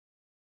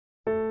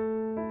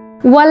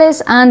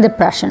Wallace and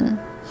depression.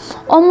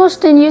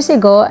 Almost 10 years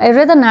ago, I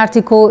read an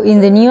article in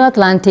the New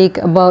Atlantic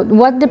about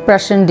what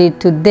depression did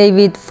to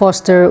David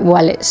Foster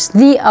Wallace,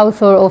 the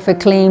author of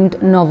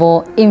acclaimed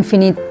novel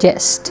Infinite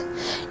Jest.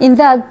 In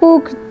that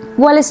book,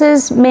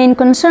 Wallace's main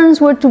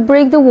concerns were to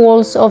break the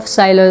walls of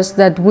silos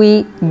that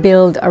we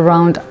build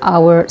around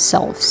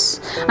ourselves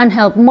and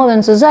help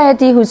modern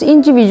society whose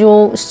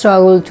individuals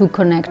struggle to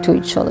connect to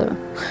each other.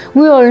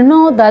 We all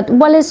know that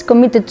Wallace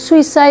committed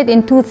suicide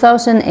in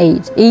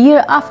 2008, a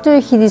year after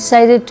he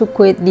decided to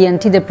quit the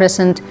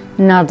antidepressant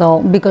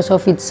Nardole because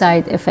of its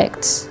side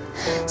effects.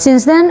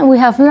 Since then, we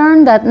have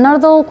learned that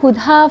Nardole could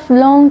have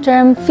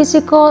long-term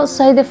physical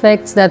side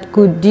effects that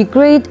could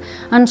degrade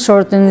and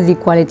shorten the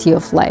quality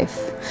of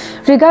life.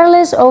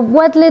 Regardless of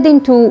what led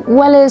into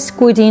Wallace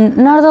quitting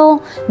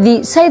Nardole,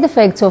 the side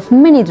effects of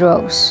many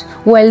drugs,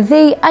 while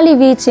they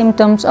alleviate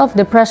symptoms of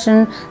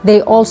depression,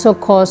 they also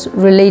cause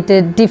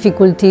related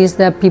difficulties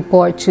that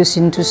people are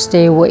choosing to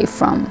stay away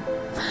from.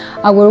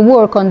 Our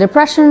work on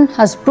depression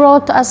has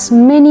brought us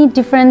many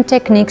different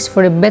techniques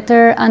for a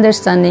better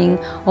understanding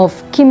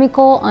of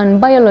chemical and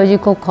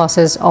biological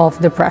causes of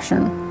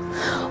depression.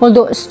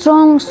 Although a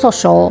strong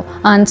social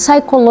and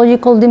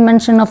psychological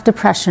dimension of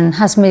depression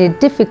has made it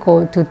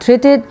difficult to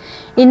treat it,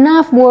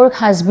 enough work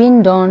has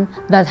been done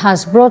that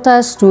has brought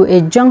us to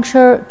a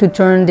juncture to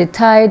turn the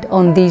tide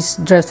on this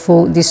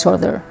dreadful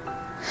disorder.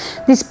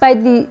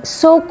 Despite the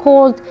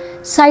so-called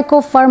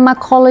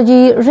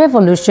psychopharmacology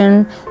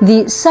revolution,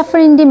 the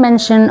suffering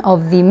dimension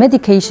of the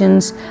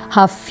medications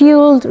have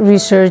fueled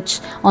research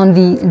on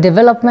the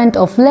development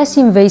of less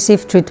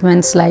invasive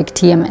treatments like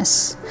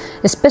TMS.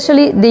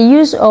 Especially the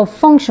use of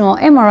functional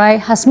MRI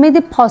has made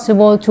it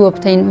possible to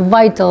obtain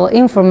vital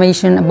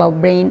information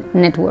about brain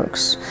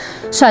networks.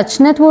 Such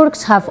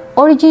networks have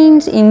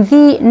origins in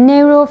the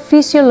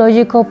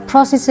neurophysiological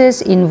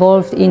processes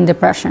involved in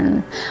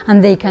depression,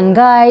 and they can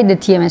guide the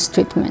TMS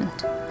treatment.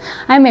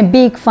 I'm a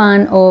big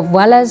fan of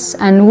Wallace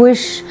and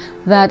wish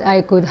that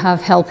I could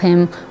have helped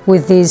him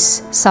with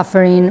this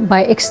suffering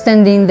by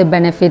extending the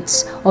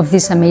benefits of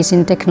this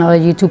amazing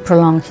technology to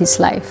prolong his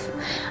life.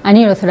 At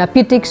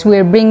Neurotherapeutix, we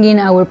are bringing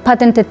our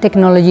patented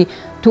technology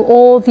to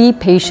all the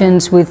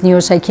patients with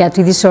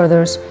neuropsychiatric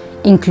disorders,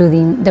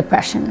 including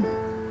depression.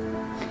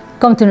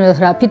 Come to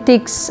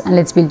Neurotherapeutix and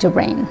let's build your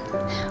brain.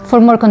 For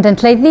more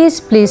content like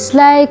this, please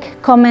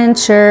like, comment,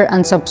 share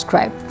and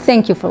subscribe.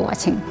 Thank you for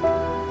watching.